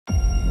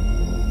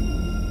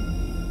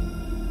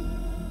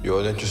You're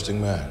an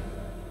interesting man,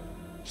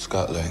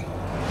 Scott Lang.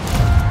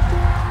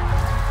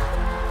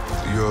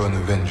 You're an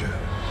Avenger.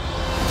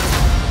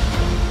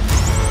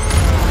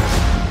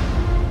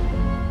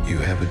 You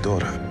have a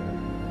daughter.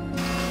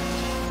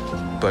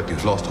 But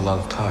you've lost a lot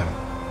of time,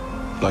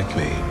 like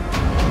me.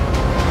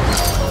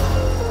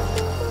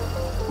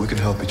 We can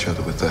help each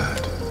other with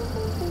that.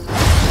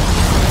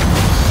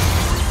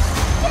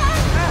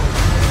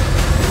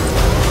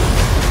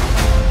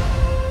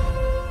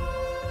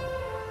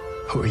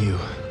 Who are you?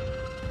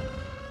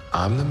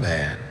 I'm the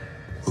man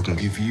who can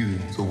give you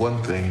the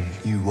one thing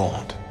you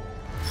want.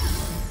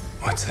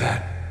 What's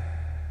that?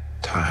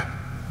 Time.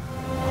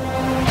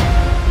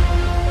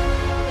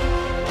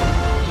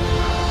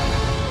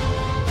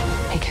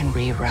 I can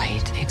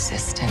rewrite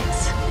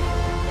existence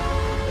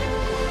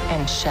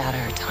and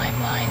shatter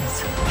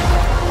timelines.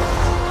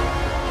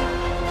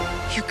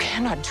 You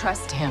cannot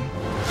trust him.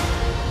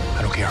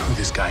 I don't care who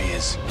this guy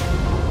is.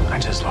 I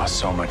just lost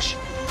so much.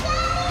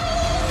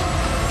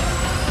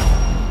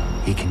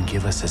 He can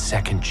give us a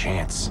second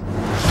chance.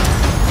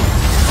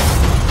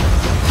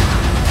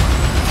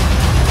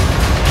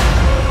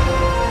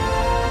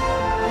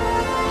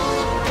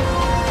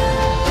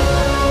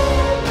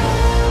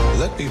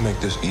 Let me make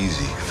this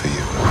easy for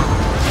you.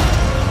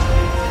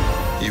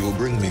 You will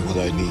bring me what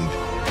I need,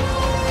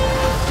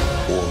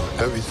 or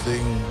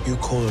everything you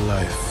call a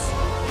life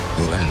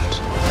will end.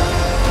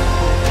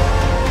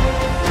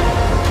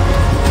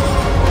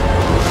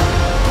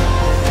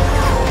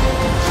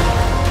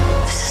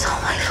 This is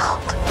all my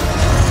fault.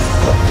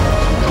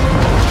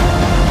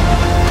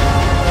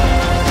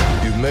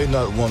 You may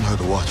not want her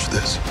to watch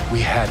this. We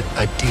had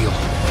a deal.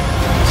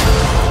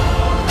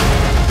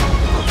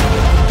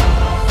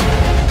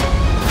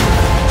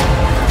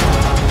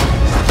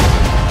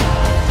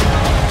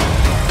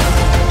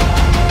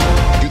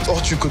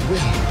 Thought you could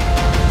win.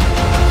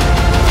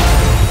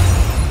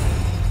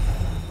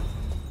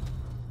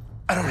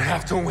 I don't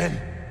have to win.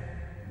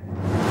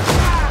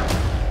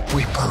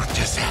 We both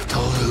just have to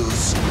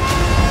lose.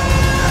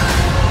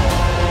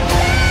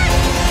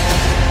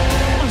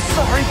 I'm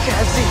sorry,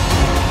 Cassie.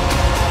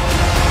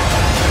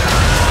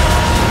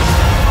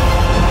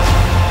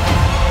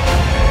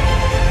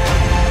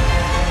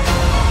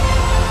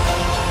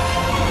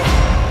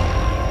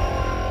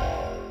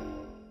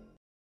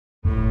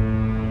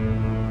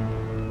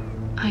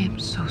 I am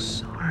so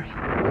sorry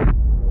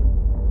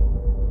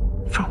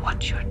for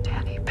what your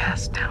daddy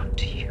passed down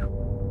to you.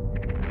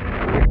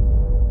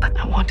 But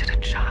I wanted a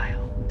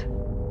child,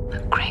 the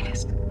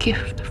greatest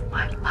gift of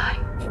my life.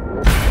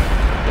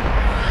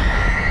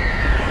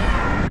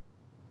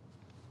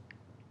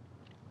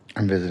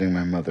 I'm visiting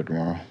my mother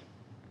tomorrow.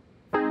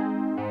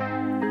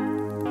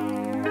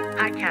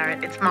 Hi,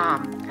 Carrot. It's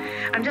Mom.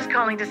 I'm just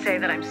calling to say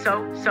that I'm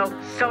so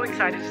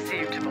excited to see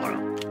you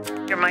tomorrow.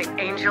 You're my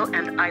angel,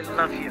 and I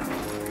love you.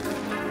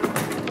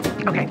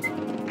 Okay,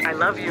 I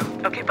love you.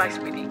 Okay, bye,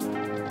 sweetie.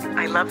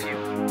 I love you.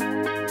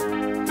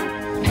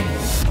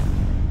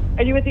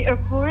 Are you at the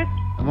airport?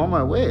 I'm on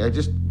my way.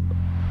 It's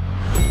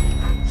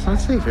not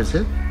safe, is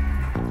it?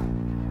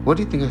 What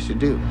do you think I should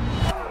do?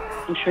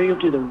 I'm sure you'll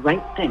do the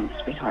right thing,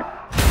 sweetheart.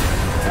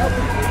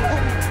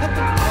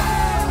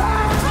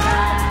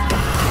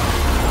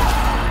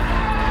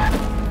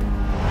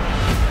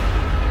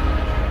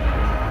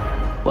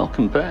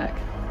 Welcome back.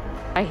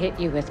 I hit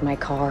you with my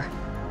car.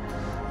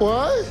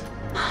 What?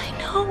 I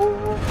know.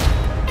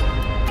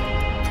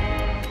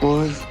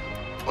 What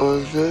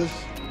is this?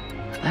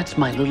 That's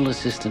my little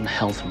assistant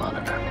health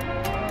monitor.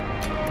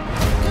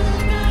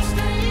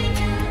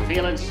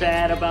 Feeling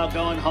sad about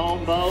going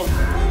home, Beau?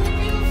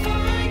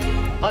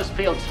 Must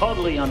feel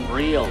totally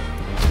unreal.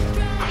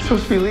 I'm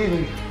supposed to be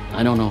leaving.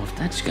 I don't know if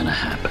that's gonna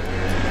happen.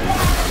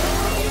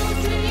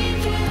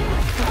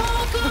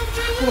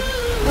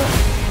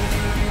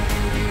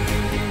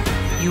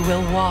 You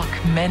will walk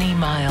many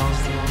miles.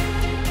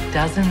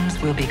 Dozens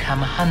will become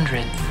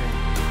hundreds.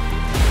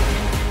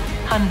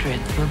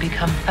 Hundreds will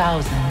become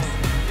thousands.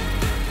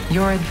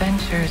 Your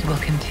adventures will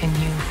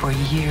continue for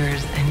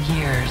years and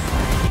years.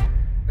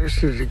 I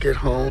just need to get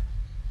home.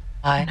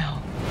 I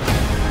know.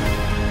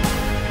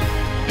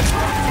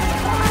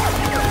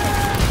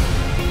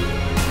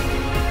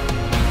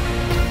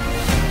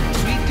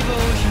 Sweet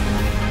devotion,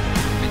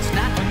 it's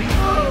not for me.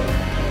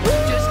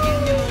 Just give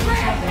me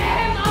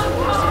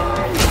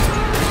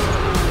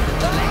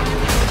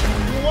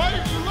Why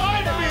did you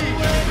lie to me?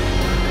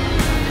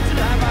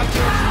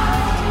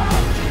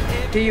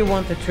 Do you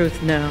want the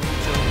truth now?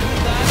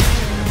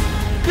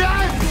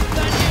 Yes!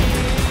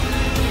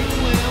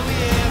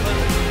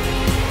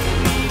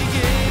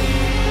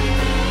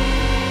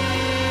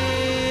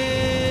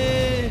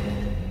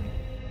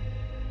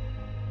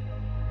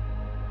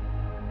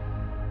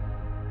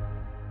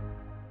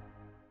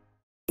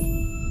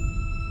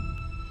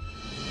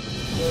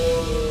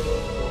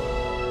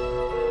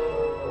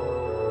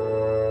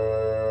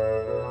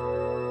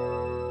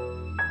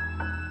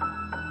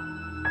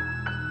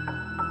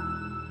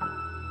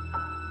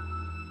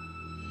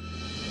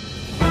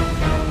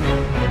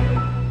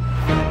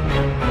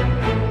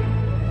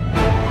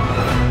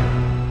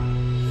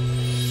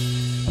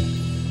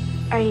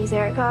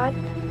 there, God?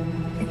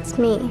 It's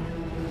me,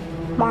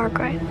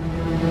 Margaret.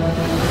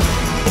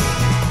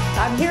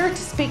 I'm here to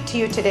speak to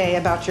you today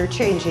about your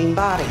changing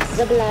bodies.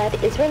 The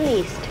blood is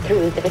released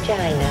through the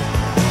vagina.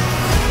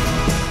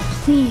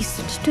 Please,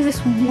 just do this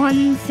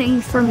one thing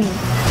for me.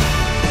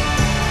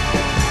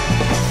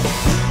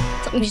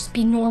 Let me just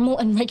be normal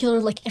and regular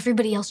like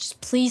everybody else.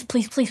 Just please,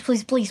 please, please,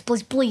 please, please,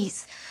 please,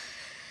 please.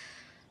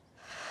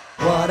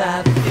 What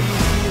I feel,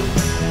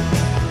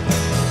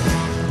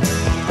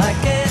 I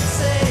can't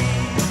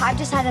say. I've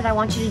decided I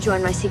want you to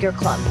join my secret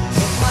club.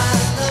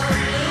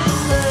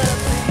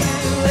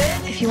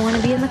 If you want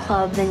to be in the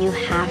club, then you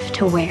have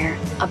to wear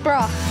a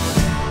bra.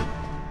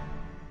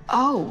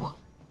 Oh.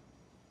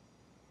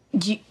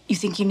 You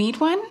think you need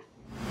one?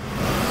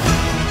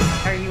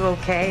 Are you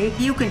okay?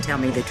 You can tell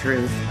me the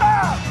truth.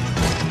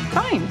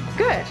 Fine.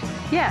 Good.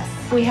 Yes.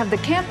 We have the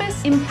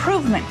Campus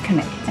Improvement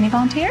Committee. Any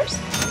volunteers?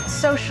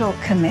 Social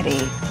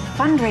Committee.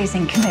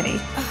 Fundraising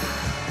Committee.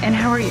 And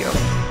how are you?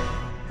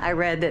 I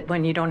read that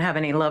when you don't have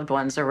any loved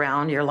ones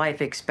around, your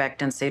life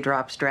expectancy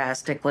drops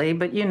drastically,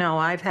 but you know,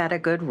 I've had a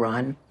good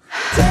run.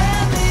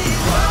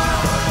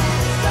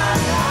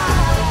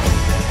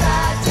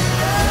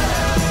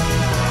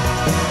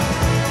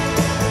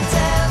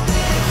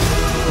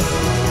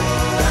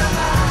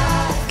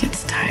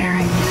 Gets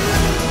tiring.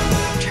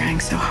 Trying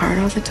so hard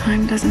all the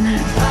time, doesn't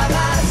it?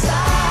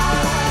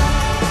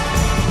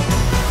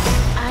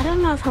 I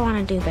don't know if I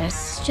want to do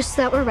this, just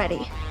that we're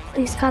ready.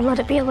 Please, God, let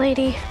it be a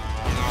lady.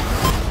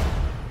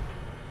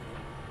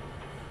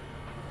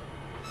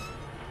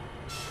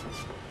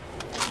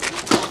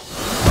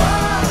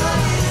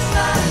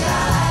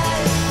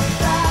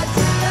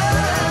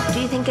 Do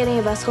you think any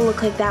of us will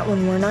look like that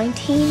when we're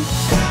 19?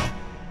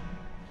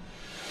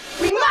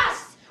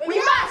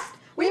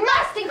 We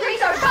must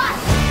increase our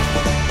bust!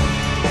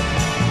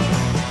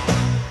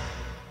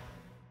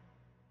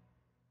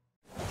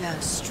 The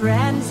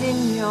strands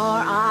in your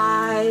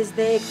eyes,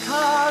 they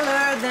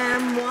color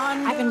them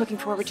one. I've been looking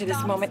forward to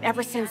this moment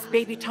ever since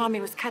baby Tommy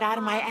was cut out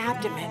of my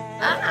abdomen.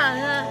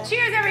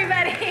 Cheers,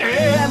 everybody!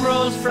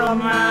 Emeralds from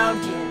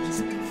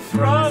mountains,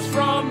 frost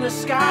from the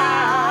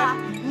sky,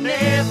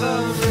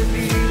 never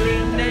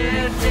revealing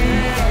their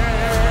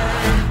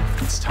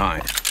depth. It's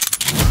time.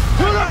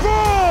 To the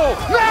pool!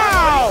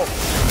 Now!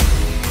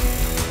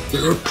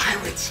 There were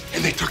pirates,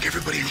 and they took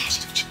everybody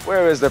hostage.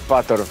 Where is the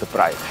father of the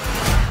bride?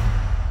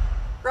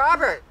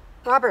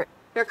 Robert,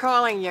 they're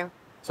calling you.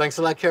 Thanks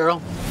a lot, Carol.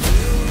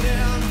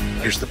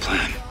 Here's the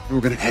plan.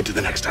 We're gonna head to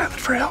the next island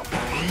for help.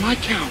 On my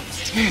count,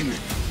 10,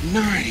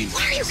 9.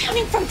 Why are you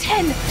counting from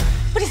 10?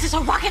 What is this,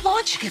 a rocket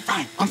launch? Okay,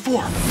 fine. On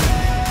 4.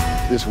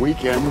 This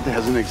weekend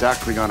hasn't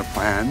exactly gone to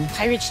plan.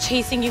 Pirates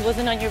chasing you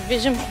wasn't on your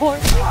vision board.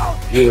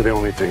 You're the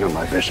only thing on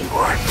my vision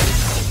board.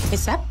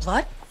 Is that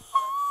blood?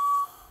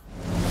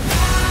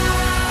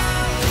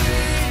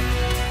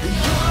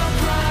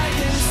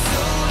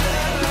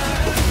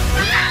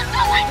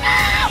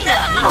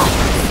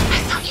 I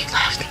thought you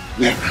left.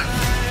 Never.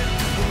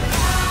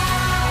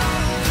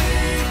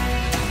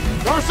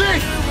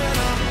 Darcy!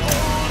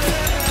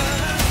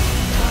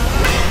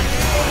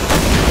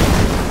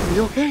 Are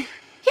you okay?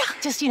 Yeah,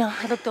 just,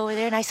 I looked over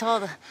there and I saw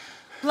the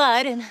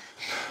blood and,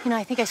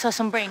 I think I saw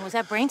some brain. Was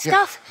that brain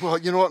stuff? Well,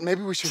 you know what?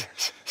 Maybe let's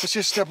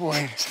just step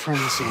away from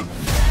the scene.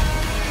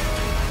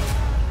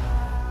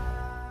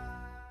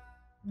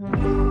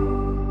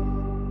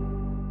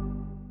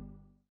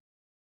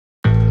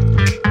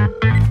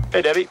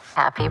 Hey, Debbie.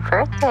 Happy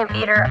birthday,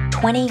 Peter.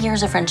 20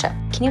 years of friendship.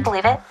 Can you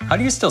believe it? How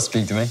do you still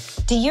speak to me?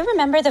 Do you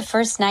remember the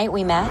first night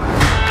we met?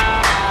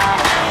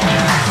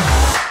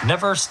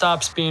 Never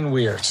stops being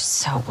weird. Just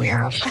so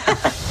weird.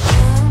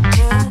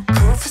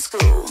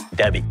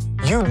 Debbie,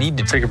 you need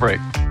to take a break.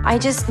 I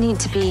just need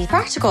to be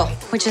practical,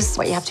 which is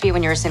what you have to be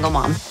when you're a single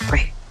mom.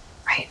 Right.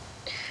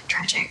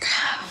 Tragic.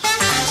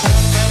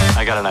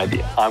 I got an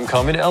idea. I'm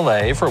coming to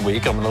LA for a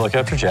week. I'm going to look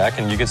after Jack,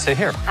 and you can stay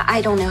here.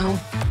 I don't know.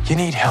 You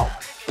need help.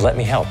 Let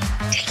me help.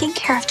 Taking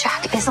care of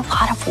Jack is a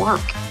lot of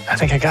work. I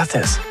think I got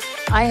this.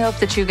 I hope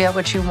that you get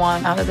what you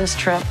want out of this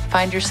trip.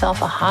 Find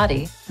yourself a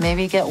hottie.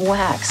 Maybe get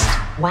waxed.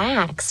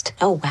 Waxed?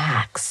 Oh,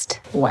 waxed.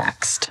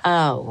 Waxed.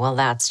 Oh, well,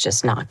 that's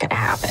just not gonna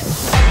happen.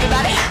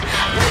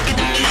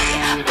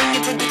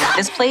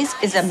 This place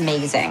is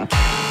amazing.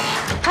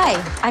 Hi,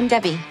 I'm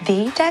Debbie.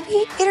 The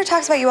Debbie? Peter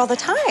talks about you all the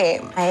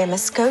time. I am a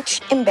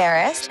scotch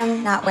embarrassed.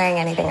 I'm not wearing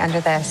anything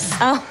under this.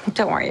 Oh,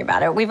 don't worry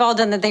about it. We've all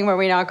done the thing where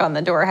we knock on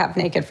the door half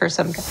naked for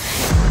some guy.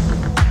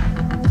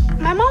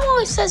 My mom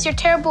always says you're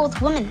terrible with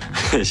women.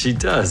 She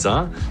does,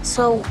 huh?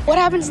 So what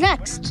happens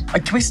next?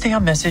 Can we stay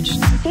on message?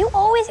 Do you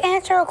always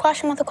answer a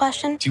question with a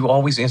question? Do you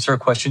always answer a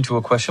question to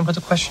a question with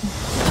a question?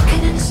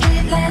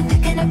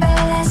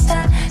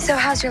 So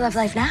how's your love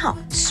life now?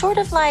 Sort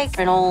of like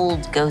an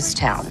old ghost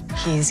town.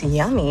 He's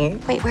yummy.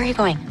 Wait, where are you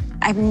going?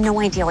 I have no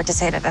idea what to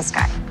say to this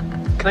guy.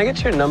 Can I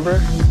get your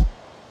number?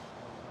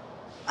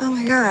 Oh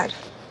my God.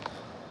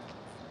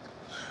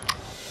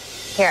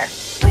 Here.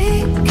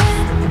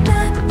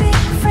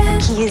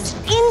 He's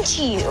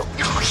into you.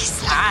 No,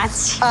 he's not.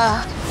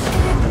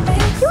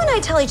 You want and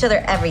I tell each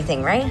other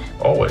everything, right?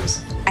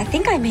 Always. I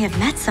think I may have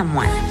met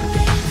someone.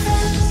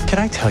 Can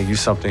I tell you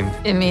something?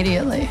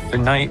 Immediately. The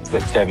night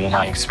that Debbie and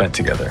I spent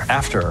together,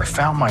 after I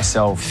found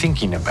myself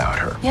thinking about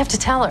her. You have to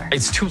tell her.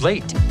 It's too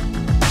late.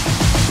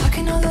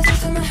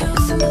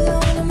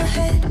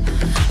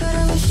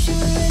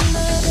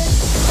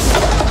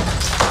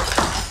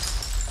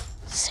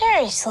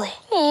 Seriously,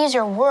 you use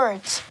your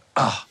words.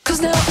 Ah.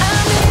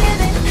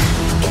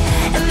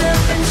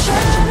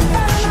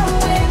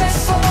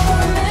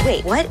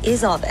 Wait, what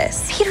is all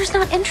this? Peter's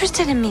not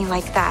interested in me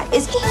like that,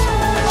 is he?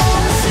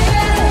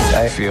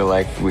 I feel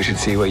like we should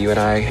see what you and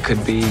I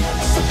could be.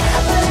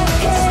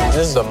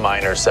 This is a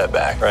minor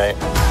setback, right?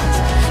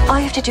 All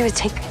you have to do is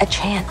take a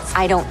chance.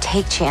 I don't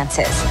take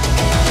chances.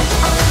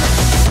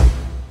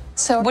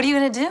 So what are you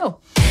gonna do?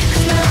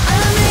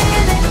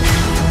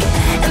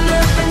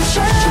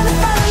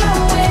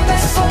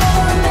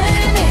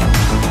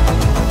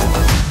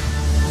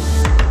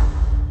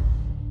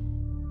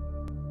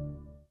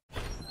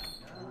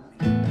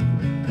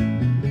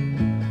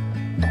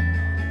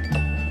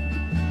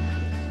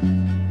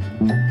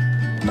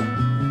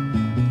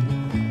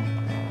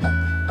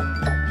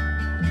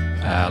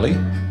 Allie?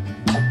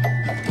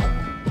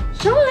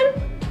 Sean!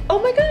 Oh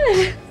my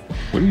God!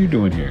 What are you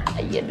doing here?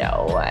 You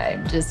know,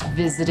 I'm just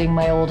visiting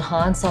my old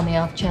haunts on the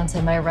off chance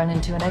I might run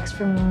into an ex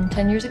from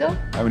 10 years ago.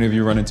 How many have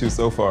you run into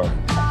so far?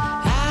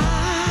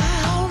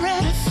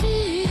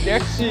 There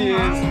she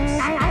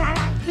is.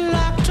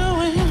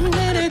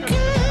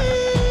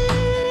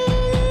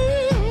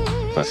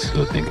 I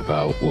still think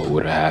about what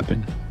would have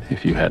happened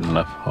if you hadn't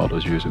left all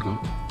those years ago.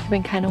 I've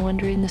been kind of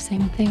wondering the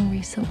same thing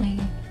recently.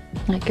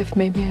 Like if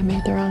maybe I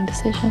made the wrong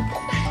decision.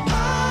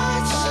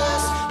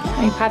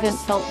 I haven't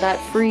felt that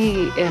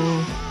free in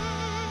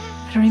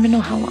I don't even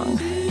know how long.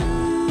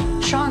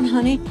 Sean,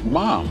 honey.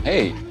 Mom,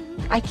 hey.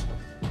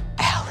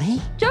 Allie?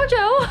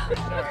 Jojo!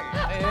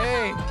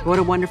 Hey. What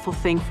a wonderful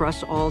thing for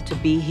us all to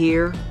be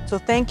here. So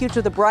thank you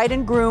to the bride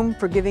and groom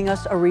for giving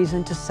us a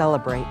reason to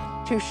celebrate.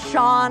 To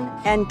Sean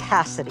and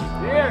Cassidy.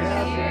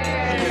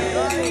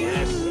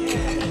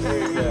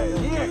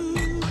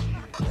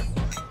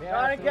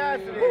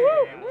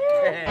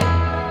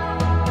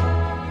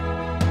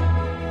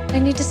 I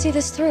need to see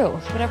this through,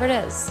 whatever it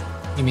is.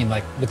 You mean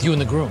like with you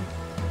and the groom?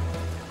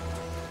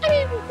 I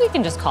mean, we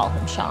can just call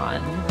him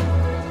Sean.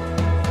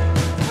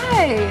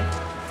 Hi,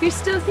 you're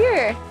still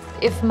here.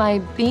 If my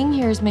being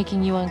here is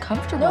making you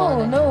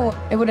uncomfortable. No.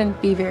 It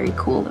wouldn't be very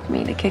cool of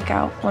me to kick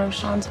out one of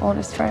Sean's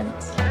oldest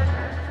friends.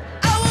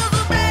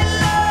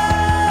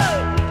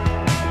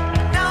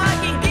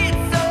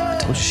 I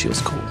told you she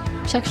was cool.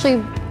 She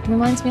actually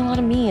reminds me a lot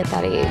of me at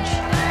that age.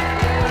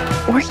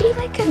 Were you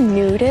like a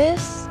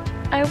nudist?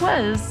 I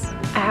was.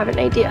 I have an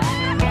idea.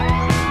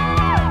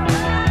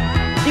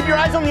 Keep your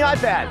eyes on the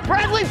iPad.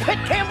 Bradley Pitt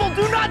Campbell,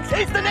 do not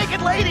chase the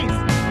naked ladies.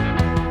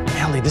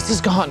 Allie, this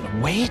has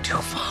gone way too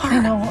far. I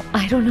know.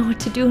 I don't know what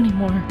to do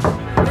anymore.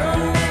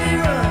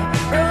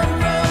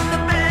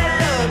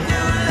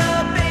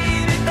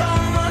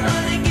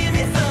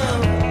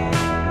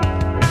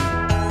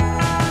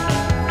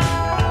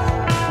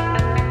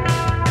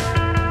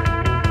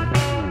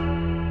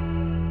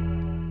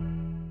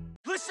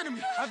 Listen to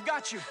me. I've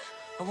got you.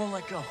 I won't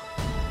let go.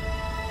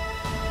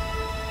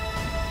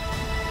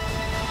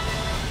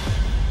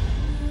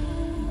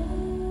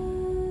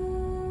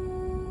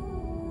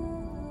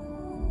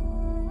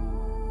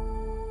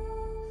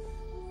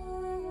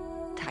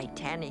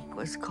 Titanic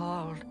was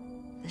called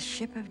the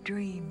ship of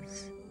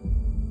dreams.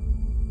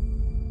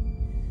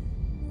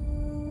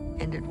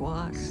 And it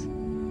was.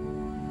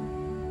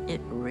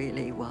 It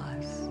really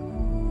was.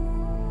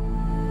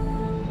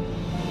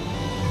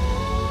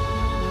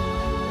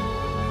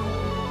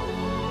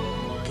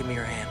 Give me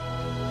your hand.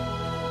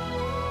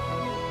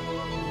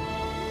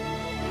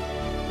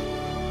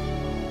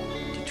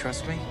 Do you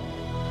trust me?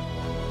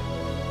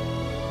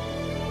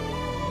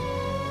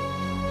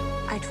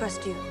 I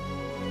trust you.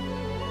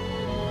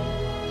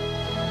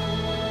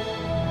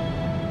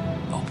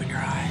 Open your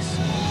eyes.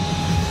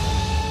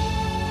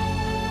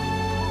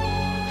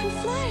 I'm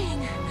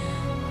flying.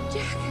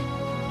 Jack.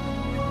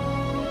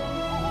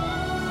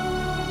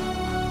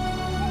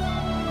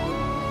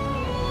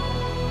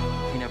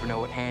 You never know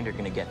what hand you're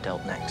gonna get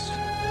dealt next.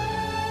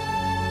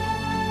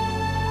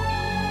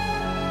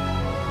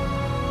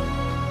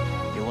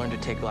 You learn to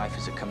take life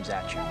as it comes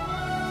at you.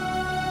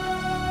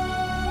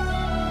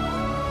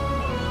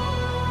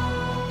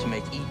 To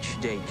make each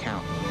day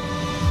count.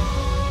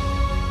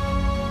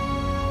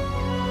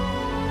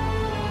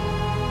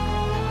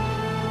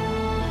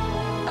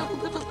 I'll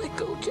never let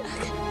go,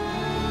 Jack.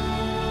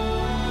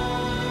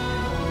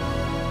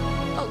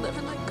 I'll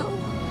never let go.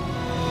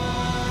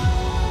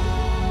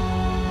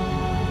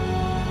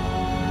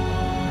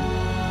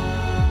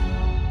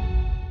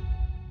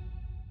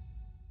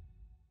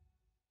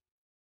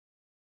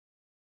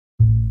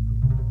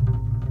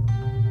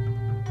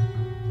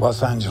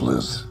 Los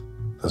Angeles,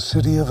 the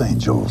city of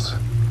angels.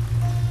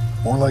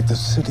 More like the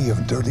city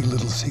of dirty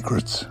little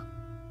secrets.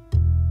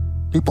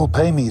 People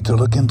pay me to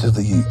look into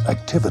the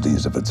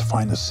activities of its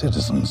finest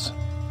citizens.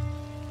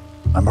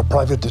 I'm a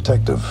private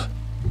detective.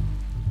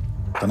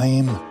 The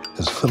name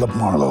is Philip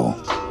Marlowe.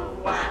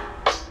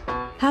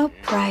 How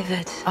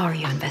private are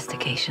your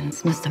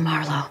investigations, Mr.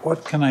 Marlowe?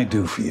 What can I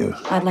do for you?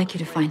 I'd like you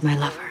to find my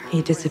lover.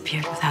 He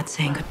disappeared without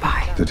saying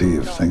goodbye. Did he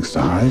have things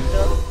to hide?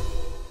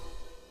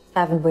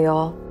 Haven't we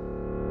all?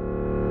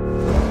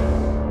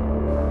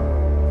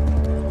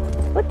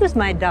 What does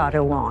my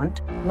daughter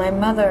want? My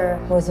mother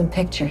was in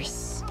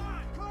pictures.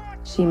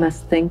 She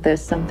must think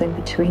there's something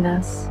between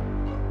us.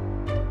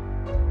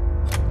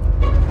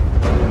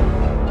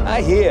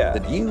 I hear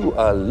that you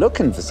are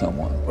looking for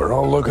someone. We're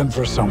all looking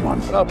for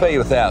someone. I'll pay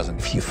you $1,000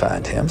 if you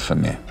find him for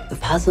me. The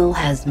puzzle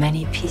has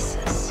many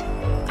pieces.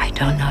 I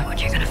don't know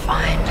what you're gonna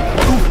find.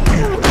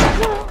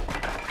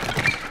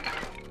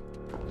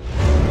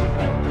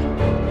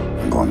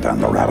 I'm going down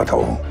the rabbit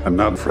hole. I'm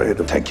not afraid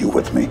to take you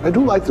with me. I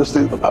do like this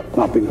thing about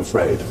not being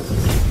afraid.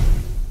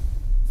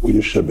 Well,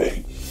 you should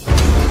be.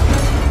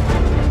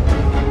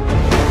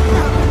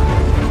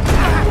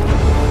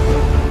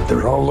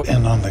 They're all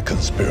in on the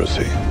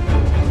conspiracy.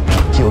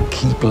 You'll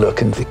keep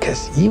looking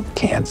because you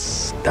can't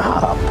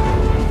stop.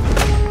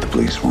 The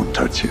police won't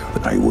touch you,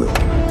 but I will.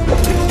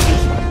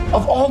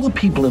 Of all the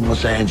people in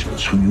Los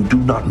Angeles who you do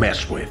not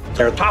mess with,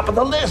 they're top of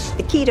the list.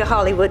 The key to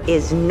Hollywood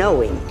is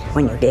knowing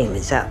when your game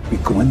is up. You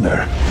go in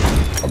there,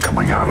 I'm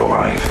coming out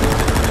alive.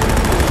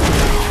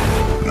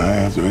 I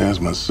have to ask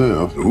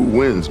myself, who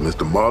wins,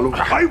 Mr. Marlowe?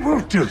 I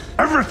will do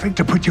everything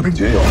to put you in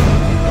jail.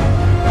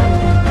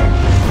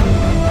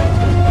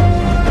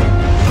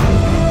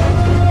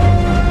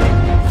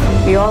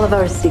 We all have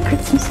our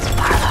secrets, Mr.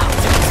 Marlowe.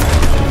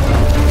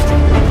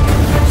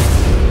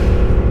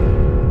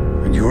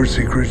 And your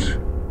secrets?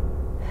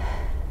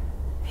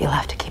 You'll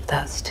have to keep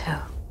those too.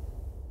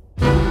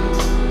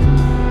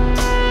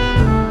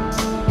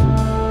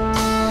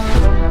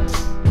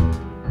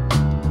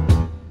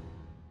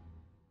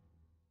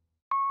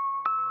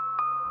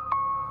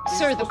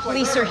 Sir, the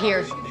police are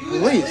here.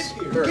 Police?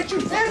 Get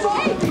your hands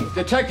off me!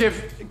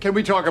 Detective, can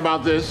we talk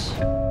about this?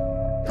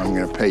 I'm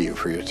gonna pay you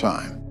for your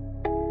time.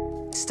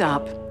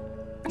 Stop.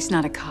 He's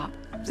not a cop.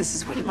 This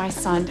is what my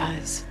son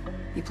does.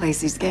 He plays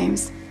these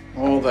games.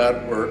 All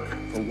that work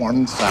for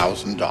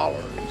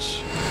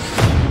 $1,000.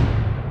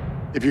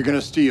 If you're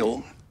gonna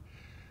steal,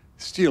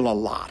 steal a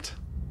lot.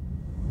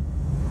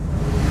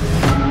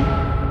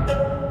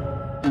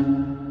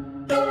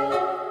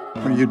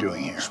 What are you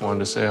doing here? Just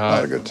wanted to say hi.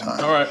 Had a good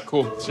time. All right,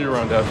 cool. See you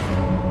around, Dad.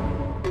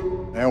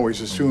 I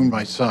always assumed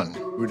my son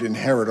would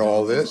inherit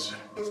all this.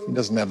 He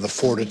doesn't have the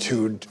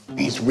fortitude.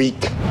 He's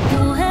weak.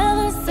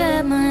 Whoever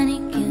said money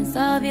can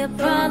solve your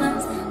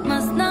problems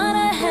must not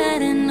have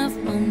had enough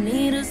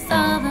money to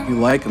solve them. You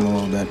like him a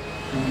little bit.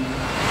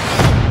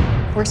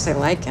 Of course I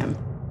like him.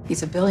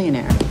 He's a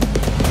billionaire.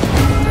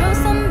 Throw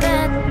some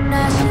bet,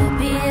 I should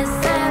be a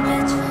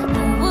savage.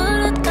 Who would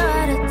have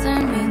thought it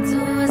turned me to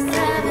a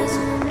savage?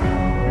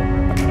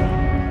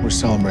 We're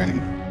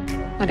celebrating.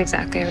 What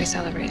exactly are we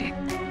celebrating?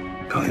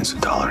 Billions of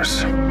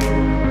dollars.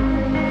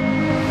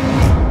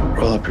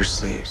 Roll up your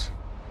sleeves.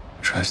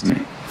 Trust me.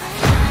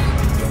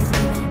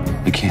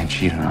 You can't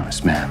cheat an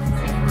honest man.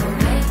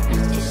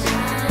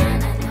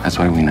 That's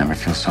why we never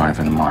feel sorry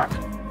for the mark.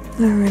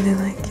 I really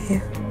like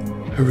you.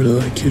 I really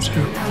like you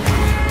too.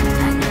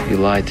 You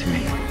lied to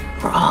me.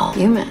 We're all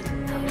human.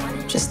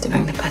 Just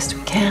doing the best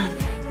we can.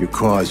 You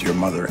cause your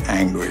mother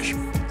anguish,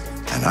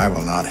 and I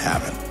will not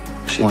have it.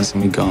 She wants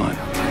me gone.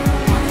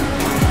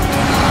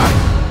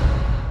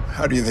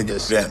 How do you think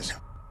this ends?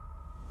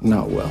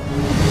 Not well.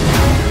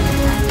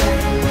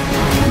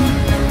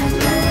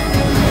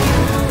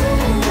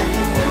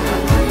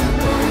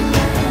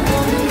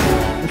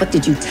 What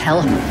did you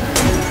tell him?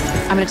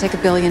 I'm gonna take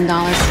 $1 billion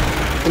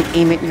and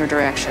aim it in your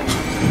direction.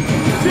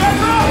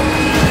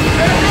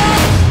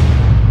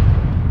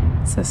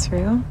 Is this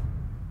real?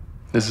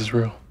 This is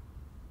real.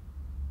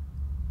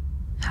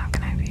 How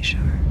can I be sure?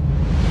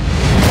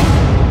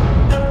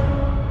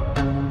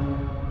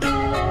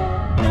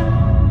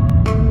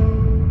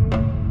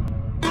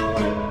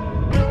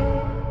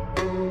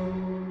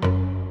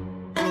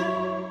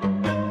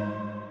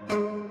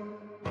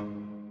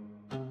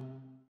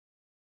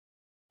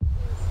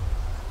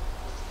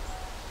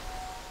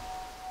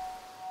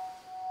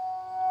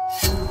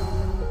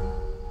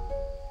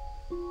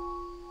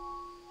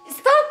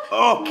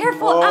 Oh,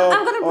 careful!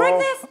 I'm gonna break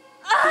this.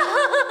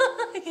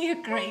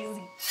 You're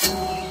crazy. Isn't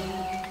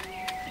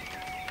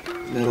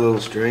that a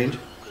little strange?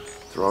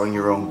 Throwing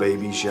your own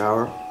baby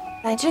shower?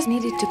 I just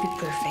need it to be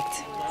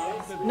perfect.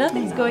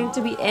 Nothing's going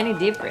to be any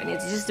different.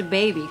 It's just a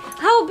baby.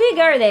 How big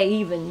are they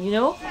even, you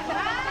know?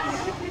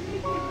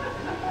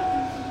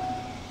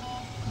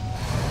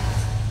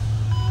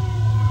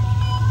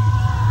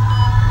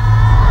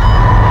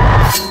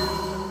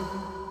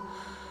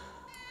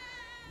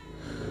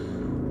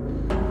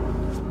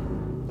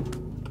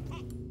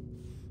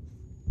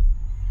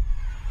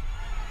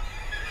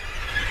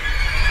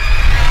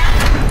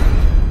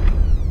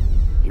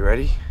 You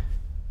ready?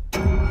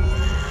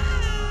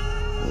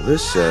 Well,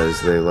 this says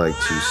they like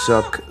to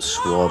suck,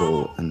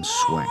 swaddle, and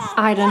swing.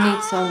 I don't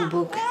need some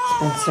book,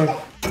 Spencer.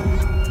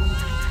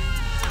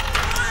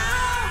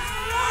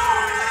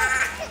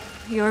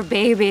 Your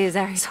babies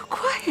are so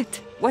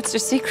quiet. What's the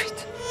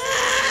secret?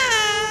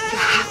 You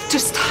have to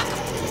stop.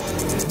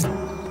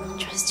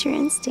 Trust your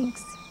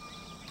instincts.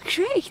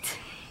 Great.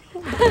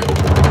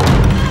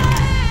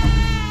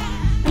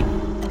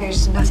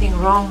 There's nothing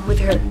wrong with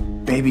her.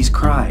 Babies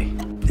cry.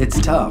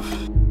 It's tough.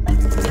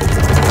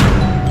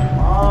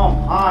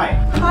 Mom, hi.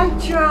 Hi,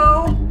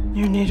 Joe.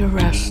 You need a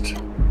rest.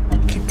 I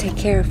can take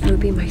care of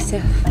Ruby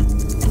myself.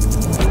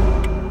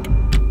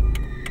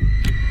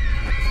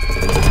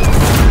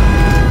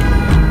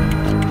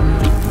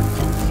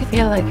 I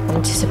feel like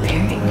I'm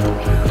disappearing.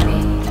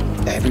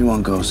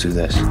 Everyone goes through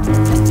this.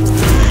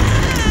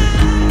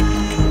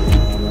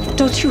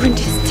 Don't you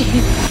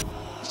understand?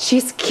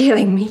 She's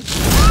killing me.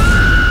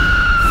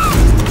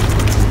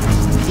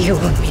 You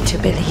want me to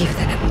believe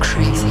that I'm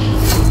crazy.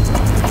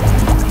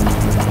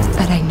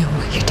 But I know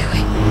what you're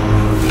doing.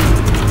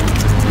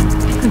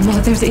 A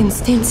mother's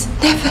instincts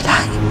never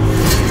lie.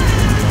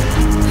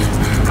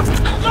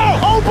 No!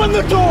 Open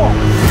the door!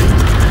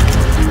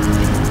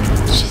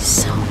 She's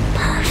so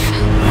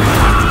perfect.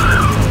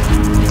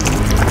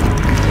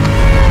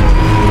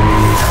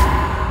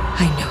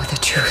 I know the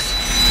truth.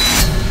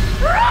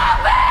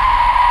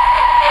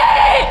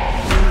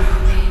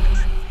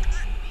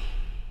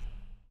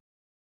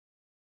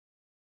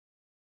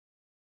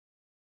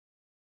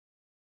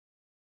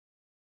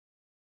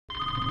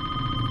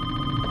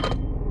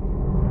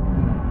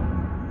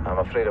 I'm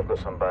afraid I've got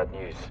some bad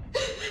news.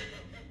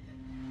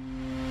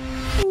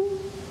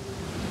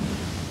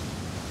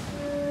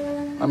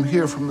 I'm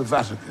here from the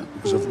Vatican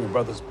because of my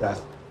brother's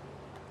death.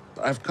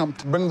 I've come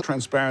to bring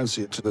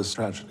transparency to this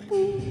tragedy.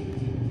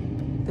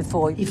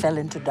 Before he fell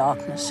into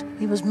darkness,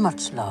 he was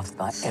much loved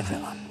by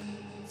everyone.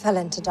 Fell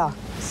into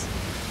darkness.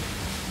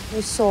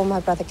 You saw my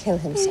brother kill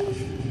himself.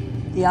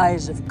 The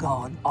eyes of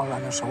God are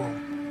on us all.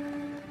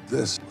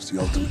 This was the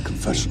ultimate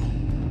confessional.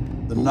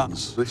 The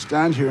nuns, they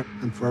stand here,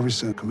 and for every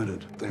sin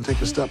committed, they take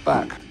a step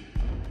back.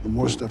 The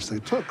more steps they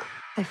took,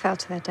 They fell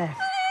to their death.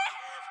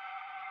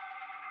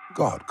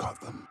 God caught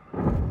them.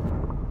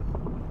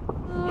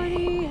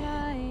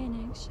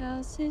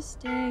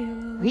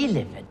 We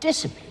live a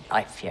disciplined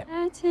life here.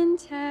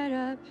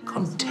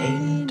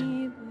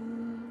 Contained,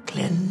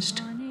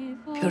 cleansed,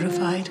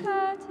 purified.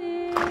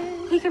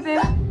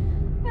 Peekaboo.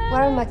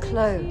 Where are my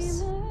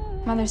clothes?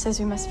 Mother says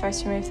we must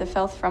first remove the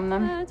filth from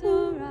them.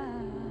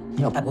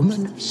 You're a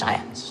woman of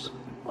science.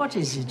 What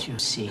is it you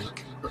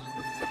seek?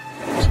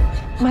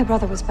 My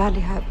brother was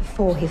badly hurt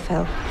before he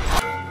fell.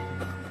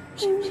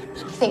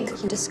 I think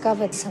he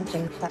discovered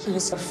something that he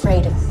was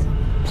afraid of.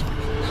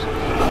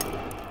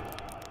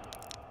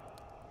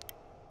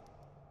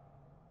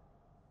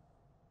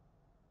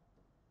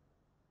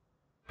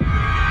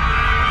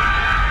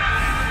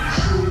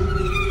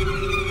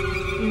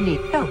 You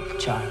need help,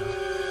 child.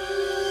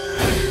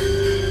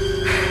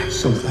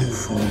 Something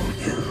for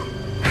you.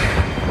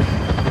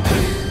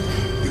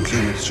 You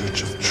came in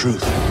search of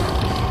truth.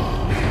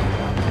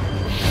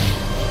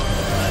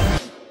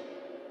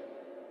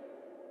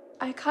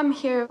 I come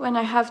here when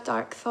I have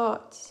dark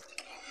thoughts.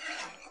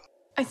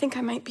 I think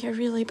I might be a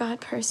really bad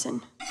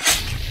person.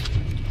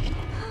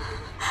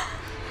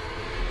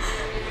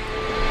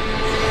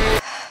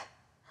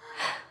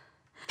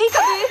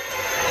 Peekaboo!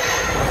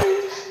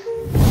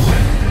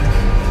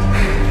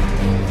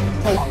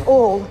 They're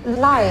all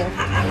lying.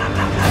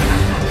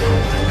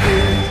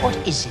 What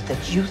is it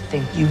that you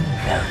think you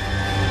know?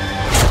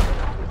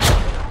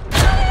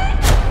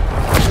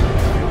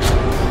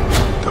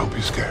 Don't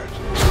be scared.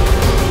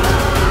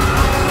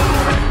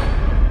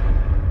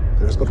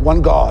 There's but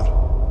one God.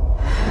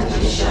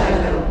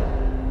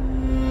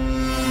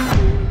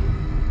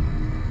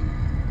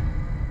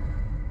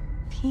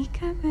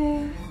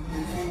 Peekaboo.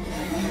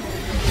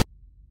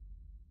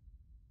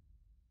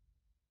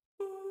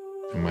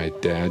 My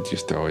dad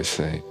used to always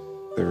say,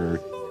 there are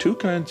two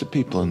kinds of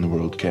people in the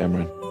world,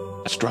 Cameron.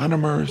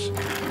 Astronomers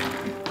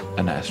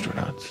and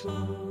astronauts.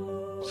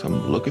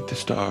 Some look at the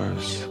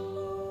stars,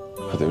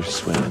 others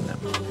swim in them.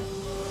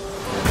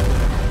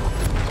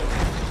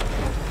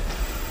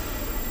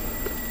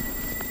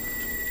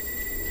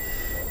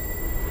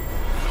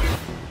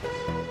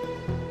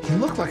 He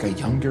looked like a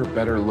younger,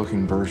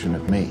 better-looking version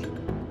of me.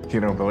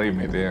 You don't believe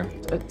me, do you?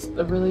 It's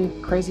a really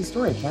crazy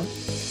story, Ken.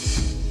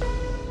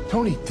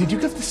 Tony, did you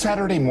give the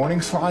Saturday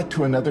morning slot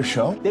to another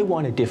show? They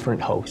want a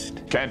different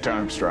host. Kent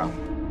Armstrong.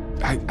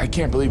 I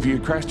can't believe you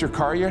crashed your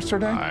car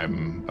yesterday?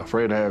 I'm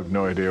afraid I have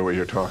no idea what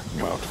you're talking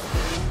about.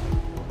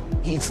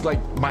 He's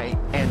like my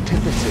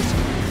antithesis.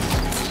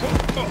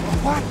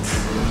 What?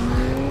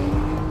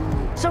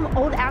 Some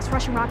old-ass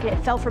Russian rocket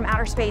fell from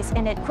outer space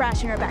and it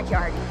crashed in our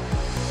backyard.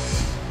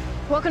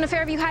 Welcome to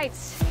Fairview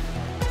Heights.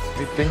 Do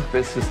you think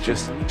this is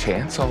just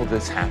chance, all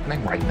this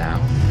happening right now?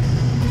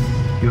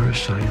 You're a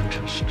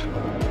scientist.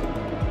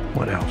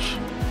 What else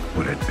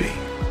would it be?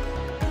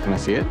 Can I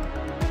see it?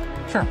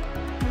 Sure.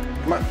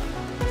 Come on.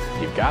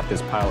 You've got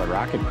this pile of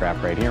rocket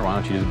crap right here. Why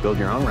don't you just build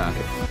your own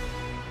rocket?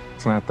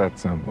 It's not that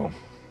simple.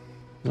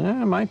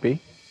 Yeah, it might be.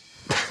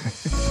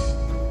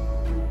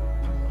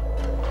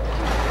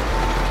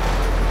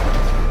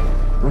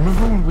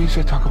 Remember when we used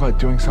to talk about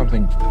doing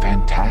something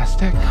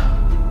fantastic?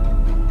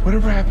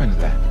 Whatever happened to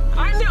that?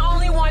 I'm the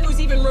only one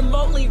who's even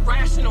remotely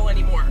rational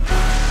anymore.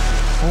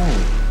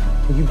 Holy.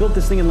 You built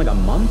this thing in like a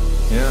month?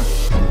 Yeah.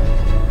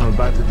 I'm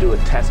about to do a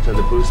test of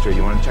the booster.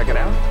 You want to check it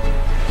out?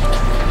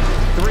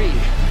 3, 2,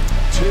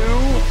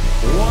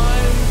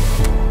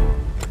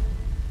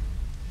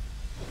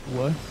 1.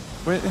 What?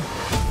 Wait.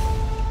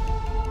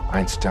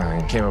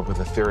 Einstein came up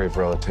with a theory of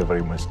relativity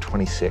when he was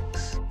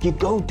 26. You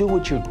go do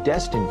what you're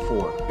destined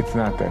for. It's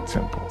not that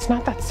simple. It's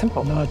not that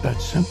simple. Not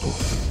that simple.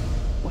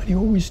 Why do you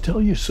always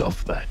tell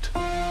yourself that?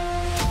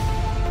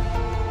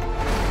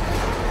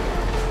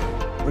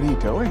 What are you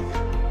doing?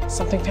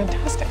 Something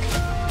fantastic.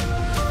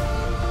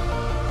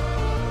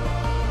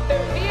 The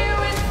view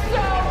is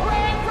so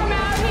great from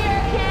out here,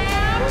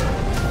 Cam!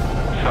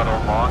 Shuttle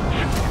launch,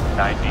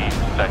 90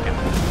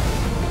 seconds.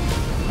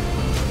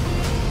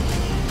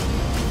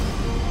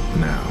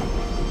 Now,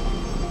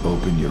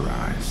 open your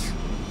eyes.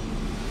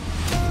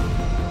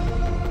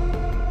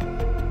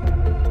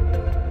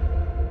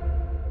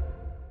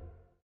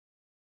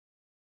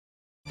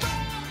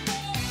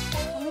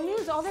 On the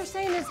news, all they're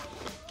saying is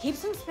keep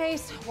some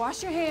space,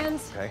 wash your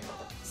hands. Okay.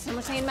 Some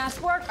are saying masks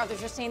work,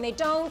 others are saying they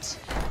don't.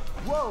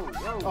 Whoa,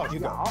 whoa. Oh, you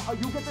go.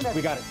 You get the next.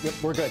 We got it. Yep,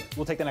 we're good.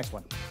 We'll take the next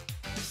one.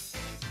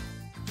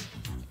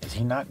 Is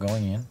he not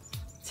going in?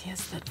 He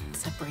has the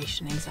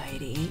separation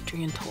anxiety.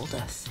 Adrian told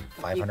us.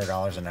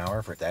 $500 an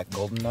hour for that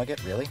golden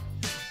nugget? Really?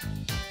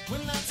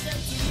 When I said to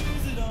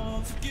use it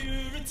all,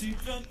 security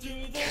fell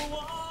through the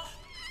wall.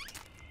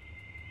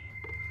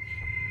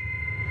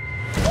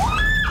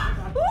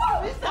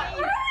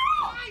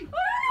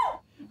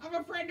 I'm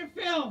afraid to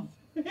film.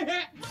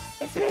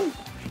 It's me.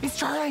 It's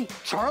Charlie.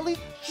 Charlie?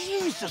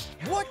 Jesus,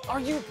 what are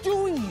you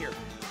doing here?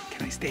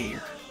 Can I stay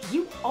here?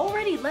 You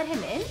already let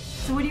him in?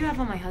 So what do you have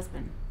on my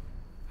husband?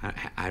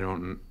 I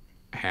don't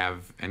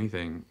have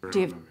anything.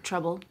 Do you have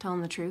trouble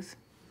telling the truth?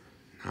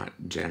 Not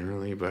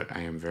generally, but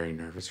I am very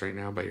nervous right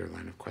now by your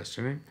line of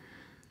questioning.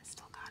 I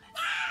still got it.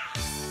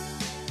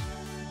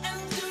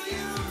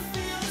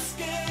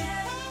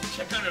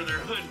 Check under their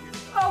hood.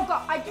 Oh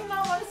God, I do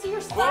not want to see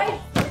your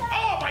slide.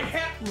 Oh, my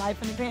head!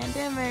 Life in a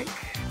pandemic.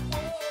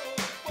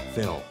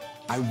 Phil,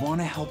 I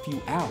want to help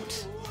you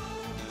out.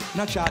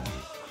 Nutshot.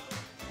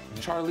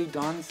 Charlie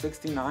Dunn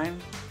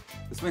 69.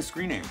 That's my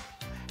screen name.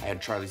 I had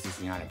Charlie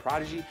 69 at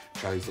Prodigy,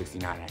 Charlie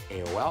 69 at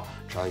AOL,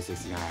 Charlie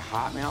 69 at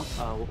Hotmail.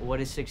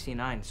 What is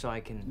 69 so I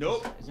can...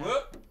 Nope.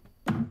 Whoop.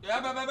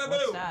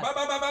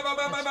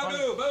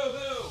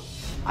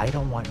 I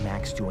don't want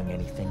Max doing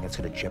anything that's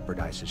going to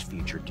jeopardize his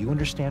future. Do you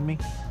understand me?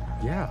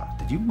 Yeah.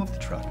 Did you move the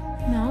truck?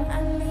 No.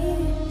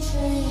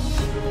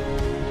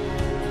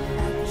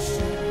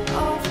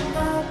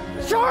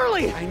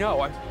 Charlie! I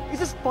know. Is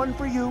this fun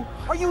for you?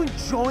 Are you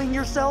enjoying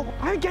yourself?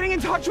 I'm getting in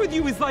touch with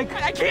you is like,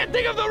 I can't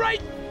think of the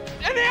right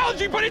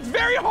analogy, but it's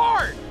very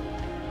hard.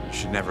 You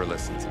should never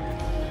listen to me.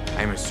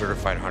 I am a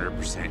certified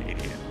 100%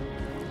 idiot.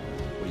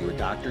 Were you a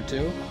doctor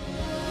too?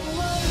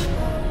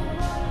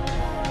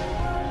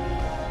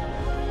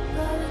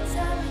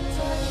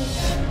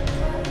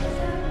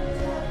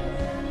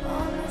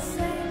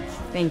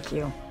 Thank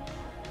you.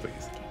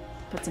 Please.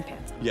 Put some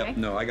pants on. Yep. Okay?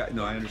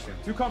 No, I understand.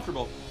 Too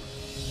comfortable.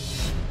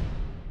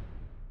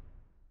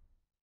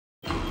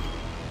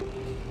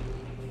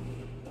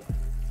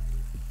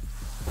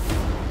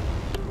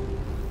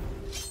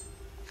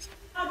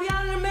 I'll be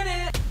out in a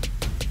minute.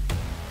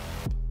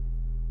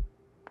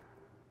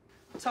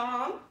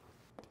 Tom?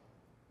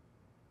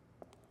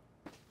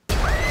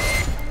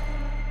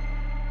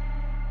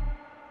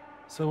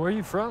 So where are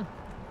you from?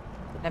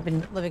 I've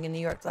been living in New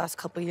York the last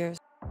couple years.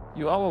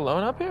 You all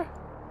alone up here?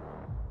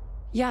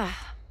 Yeah,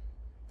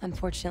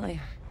 unfortunately.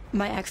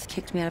 My ex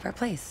kicked me out of our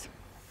place.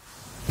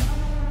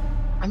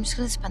 I'm just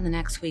gonna spend the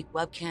next week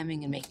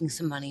webcamming and making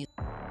some money.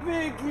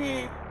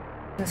 Vicky! It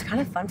was kind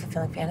of fun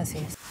fulfilling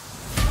fantasies.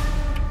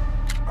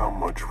 How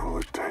much will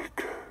it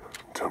take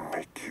to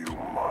make you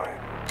mine?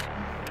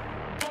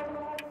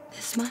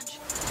 This much?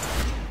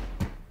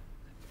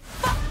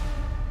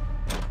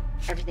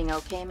 Everything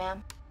okay,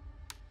 ma'am?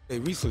 They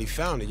recently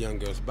found a young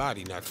girl's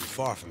body not too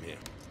far from here.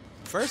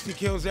 First he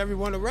kills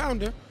everyone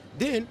around her,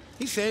 then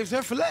he saves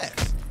her for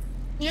last.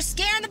 You're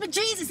scaring the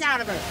bejesus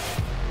out of her.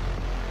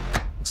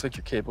 Looks like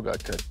your cable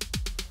got cut.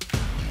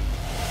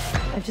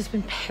 I've just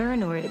been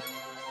paranoid.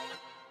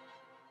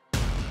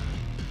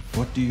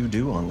 What do you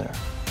do on there?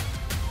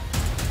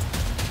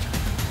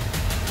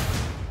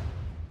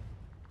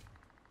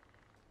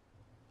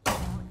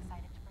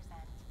 Excited to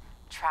present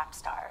Trap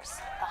Stars,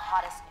 the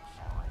hottest new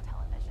show on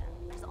television.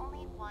 There's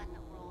only one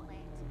rule,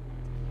 mate.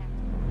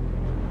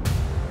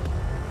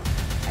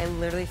 I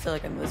literally feel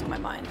like I'm losing my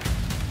mind.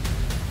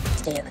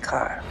 Stay in the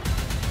car.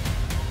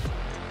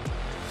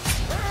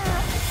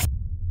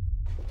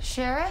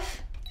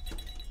 Sheriff?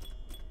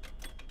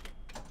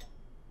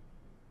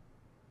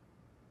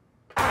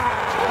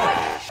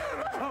 Relax.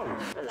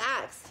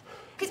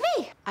 It's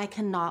me. I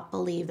cannot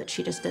believe that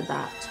she just did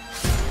that.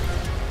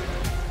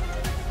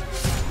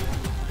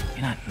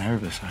 You're not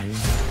nervous, are you?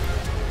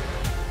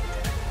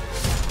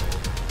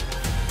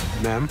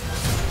 Ma'am?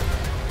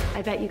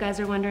 I bet you guys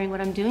are wondering what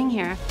I'm doing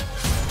here.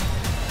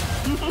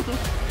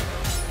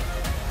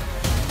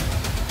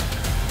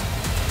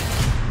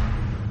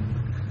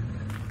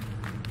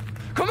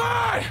 Come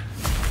on!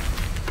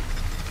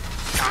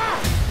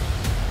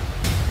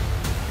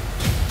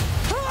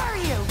 Who are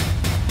you?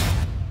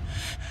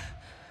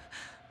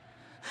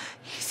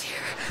 He's here.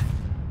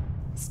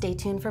 Stay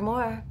tuned for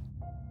more.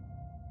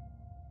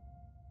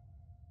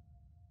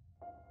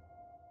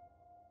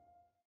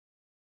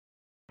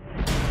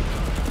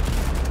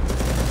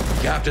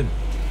 Captain.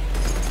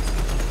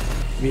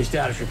 Give me a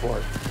status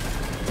report.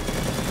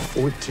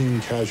 14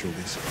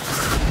 casualties.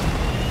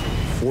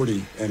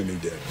 40 enemy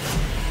dead.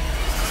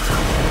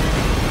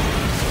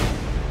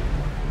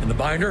 And the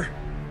binder?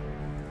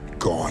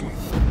 Gone.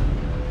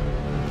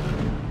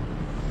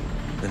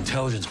 The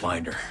intelligence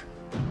binder.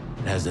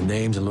 It has the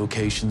names and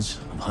locations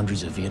of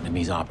hundreds of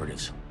Vietnamese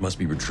operatives. It must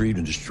be retrieved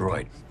and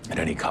destroyed at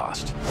any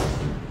cost.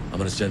 I'm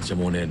gonna send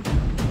someone in.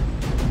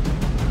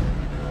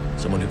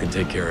 Someone who can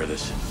take care of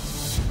this.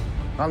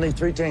 I'll need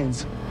 3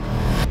 teams.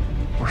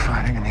 We're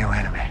fighting a new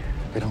enemy.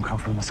 They don't come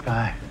from the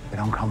sky. They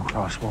don't come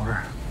across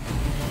water.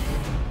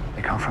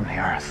 They come from the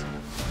earth.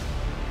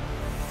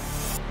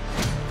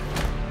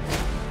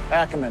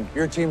 Ackerman,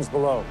 your team's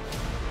below.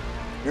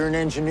 You're an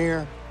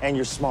engineer and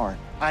you're smart.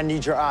 I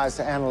need your eyes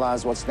to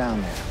analyze what's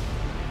down there.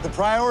 The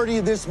priority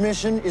of this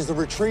mission is the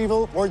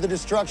retrieval or the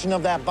destruction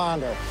of that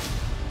binder.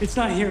 It's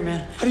not here,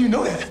 man. How do you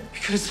know that?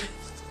 Because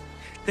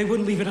they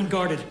wouldn't leave it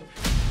unguarded.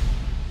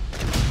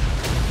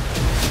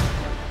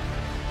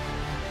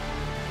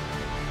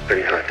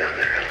 Pretty hot down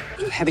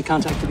there. Heavy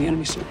contact with the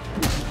enemy, sir.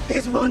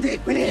 It's wounded.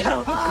 We need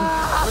help.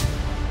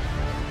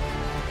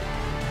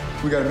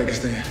 We gotta make a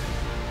stand.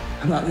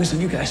 I'm not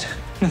losing you guys.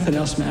 Nothing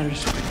else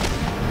matters.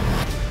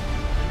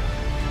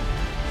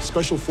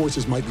 Special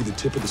forces might be the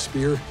tip of the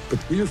spear, but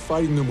we are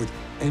fighting them with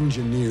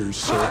engineers,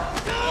 sir.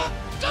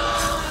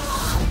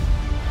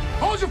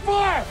 Hold your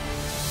fire!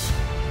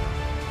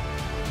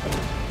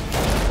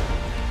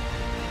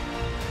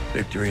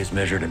 Victory is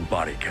measured in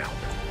body count.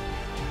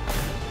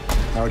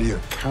 How do you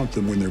count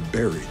them when they're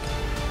buried?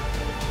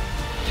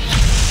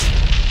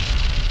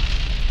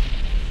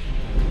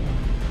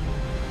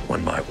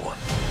 One by one.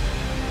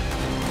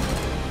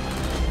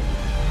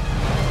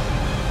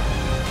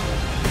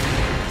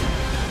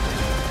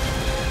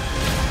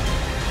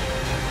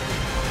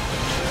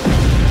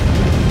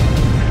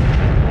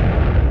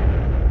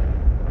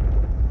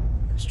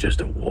 It's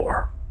just a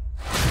war.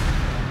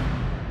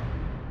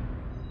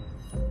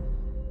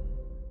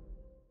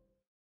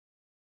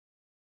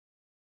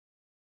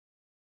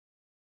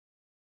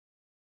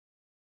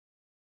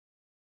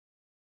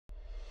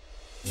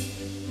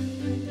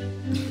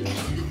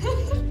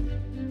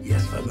 Il y a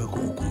ce fameux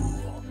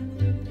concours.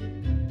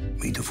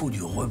 Mais il te faut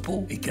du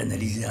repos et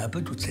canaliser un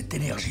peu toute cette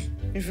énergie.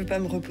 Je veux pas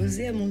me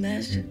reposer à mon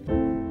âge.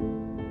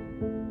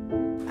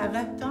 À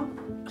 20 ans,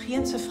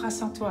 rien ne se fera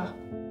sans toi.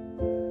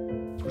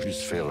 Faut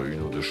juste faire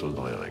une ou deux choses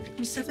dans les règles.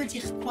 Mais ça veut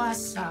dire quoi,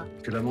 ça?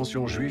 Que la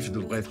mention juif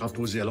devrait être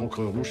apposée à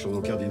l'encre rouge sur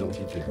nos cartes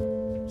d'identité.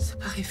 Ça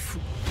paraît fou.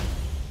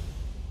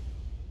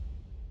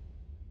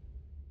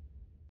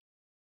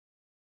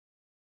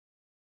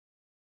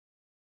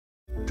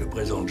 Je te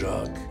présente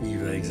Jacques, il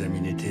va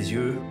examiner tes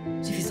yeux.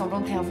 J'ai fait semblant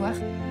de rien voir.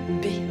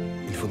 B.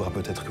 Il faudra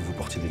peut-être que vous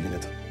portiez des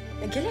lunettes.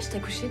 À quel âge t'as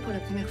couché pour la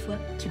première fois?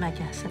 Tu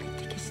m'agaces avec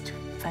tes questions.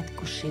 Va te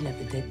coucher, la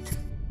vedette.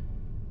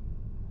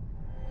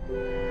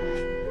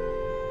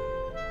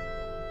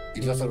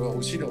 Il va falloir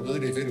aussi leur donner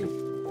les vélos.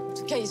 En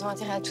tout cas, ils ont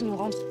intérêt à tout nous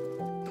rendre.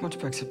 Comment tu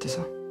peux accepter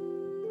ça?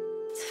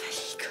 Ça va,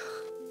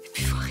 Igor. Et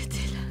puis faut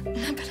arrêter là. On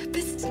n'a pas la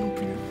peste non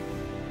plus.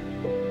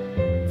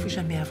 Faut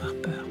jamais avoir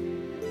peur.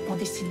 On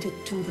décide de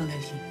tout dans la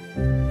vie.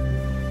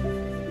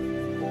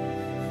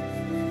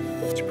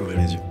 Tu peux ouvrir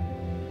les yeux.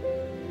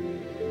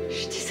 Je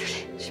suis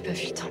désolée, j'ai pas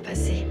vu le temps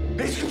passer.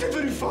 Mais est-ce que t'es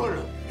devenue folle?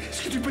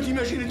 Est-ce que tu peux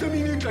t'imaginer 2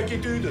 minutes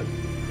l'inquiétude?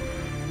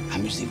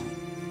 Amusez-vous.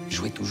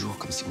 Jouez toujours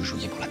comme si vous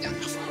jouiez pour la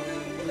dernière fois.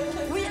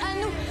 Oui, à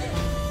nous.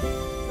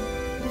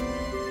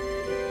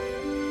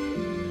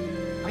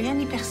 Rien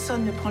ni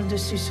personne ne prend le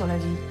dessus sur la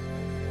vie.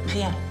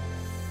 Rien.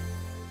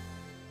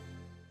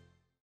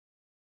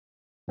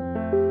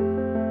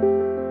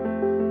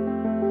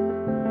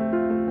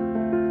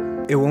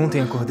 Eu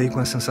ontem acordei com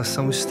a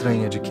sensação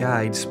estranha de que a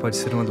AIDS pode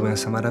ser uma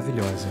doença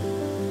maravilhosa.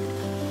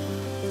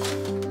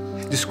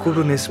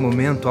 Descubro nesse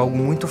momento algo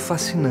muito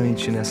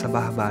fascinante nessa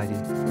barbárie.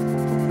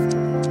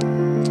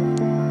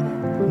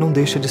 Não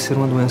deixa de ser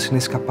uma doença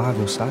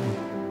inescapável, sabe?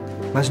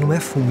 Mas não é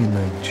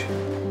fulminante.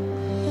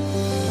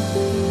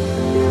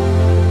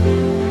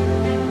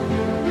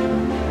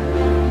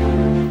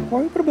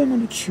 Qual é o problema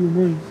do tio,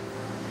 mãe?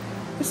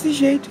 Esse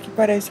jeito que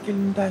parece que ele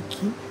não tá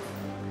aqui.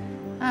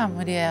 Ah,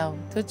 Muriel,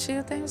 teu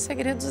tio tem os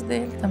segredos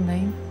dele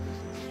também.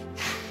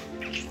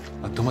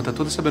 A turma tá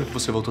toda sabendo que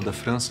você voltou da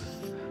França,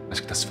 mas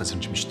que tá se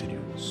fazendo de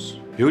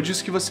misterioso. Eu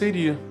disse que você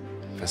iria.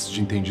 Festa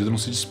de entendido não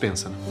se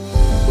dispensa, né?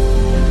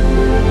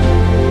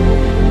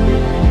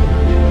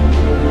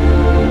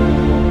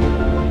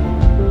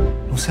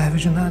 Não serve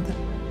de nada.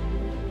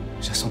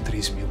 Já são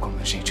 3.000 como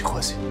a gente,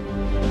 Rose.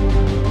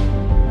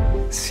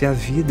 Se a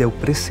vida é o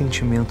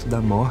pressentimento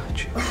da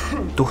morte,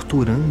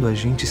 torturando a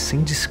gente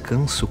sem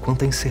descanso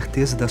quanto à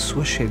incerteza da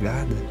sua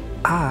chegada,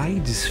 a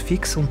AIDS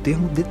fixa um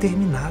termo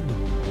determinado.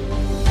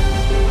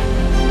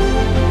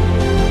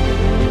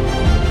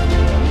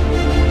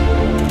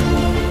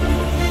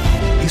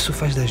 Isso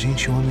faz da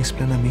gente homens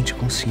plenamente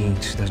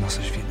conscientes das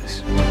nossas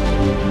vidas.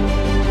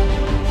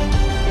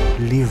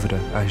 Livra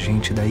a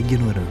gente da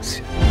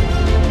ignorância.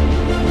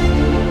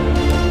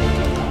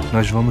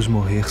 Nós vamos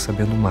morrer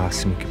sabendo o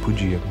máximo que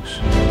podíamos.